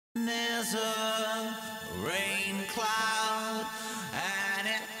There's a rain cloud and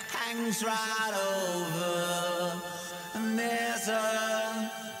it hangs right over. And there's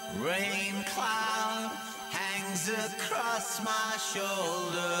a rain cloud hangs across my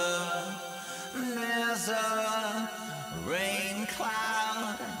shoulder. And there's a rain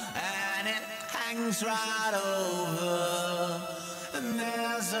cloud and it hangs right over. And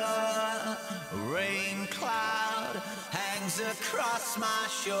there's a rain cloud hangs across my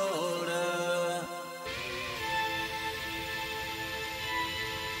shoulder.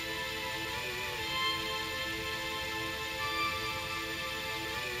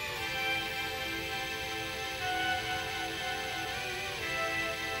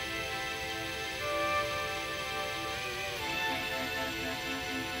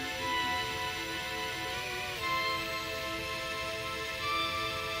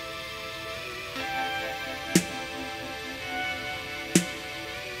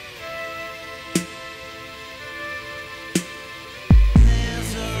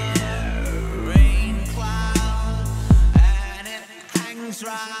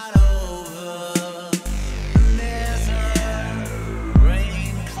 Right over. There's a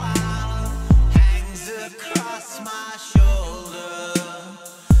rain cloud hangs across my shoulder.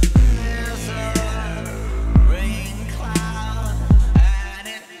 There's a rain cloud and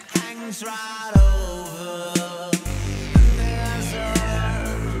it hangs right over. There's a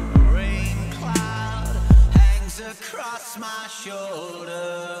rain cloud hangs across my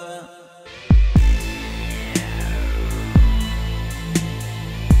shoulder.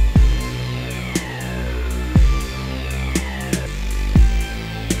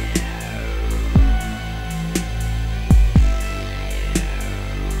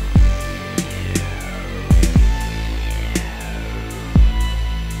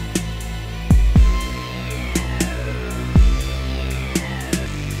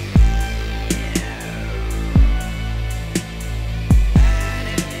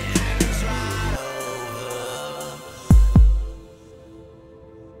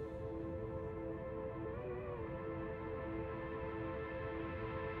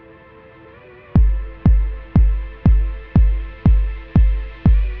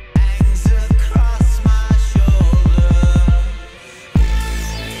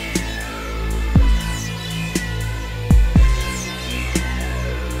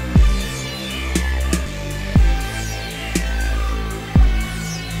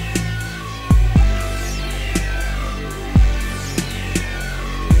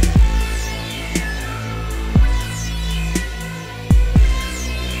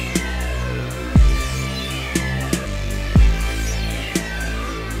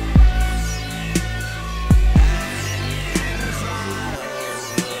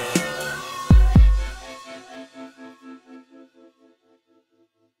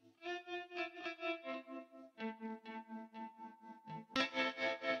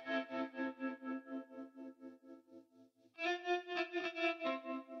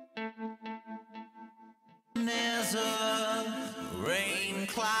 There's a rain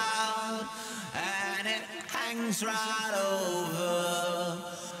cloud and it hangs right over.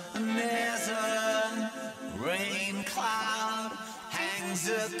 And there's a rain cloud hangs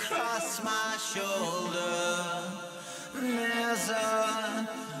across my shoulder. And there's a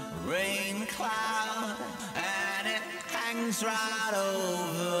rain cloud and it hangs right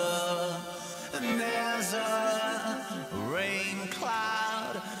over. And there's a rain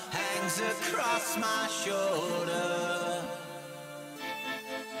cloud hangs across my shoulder.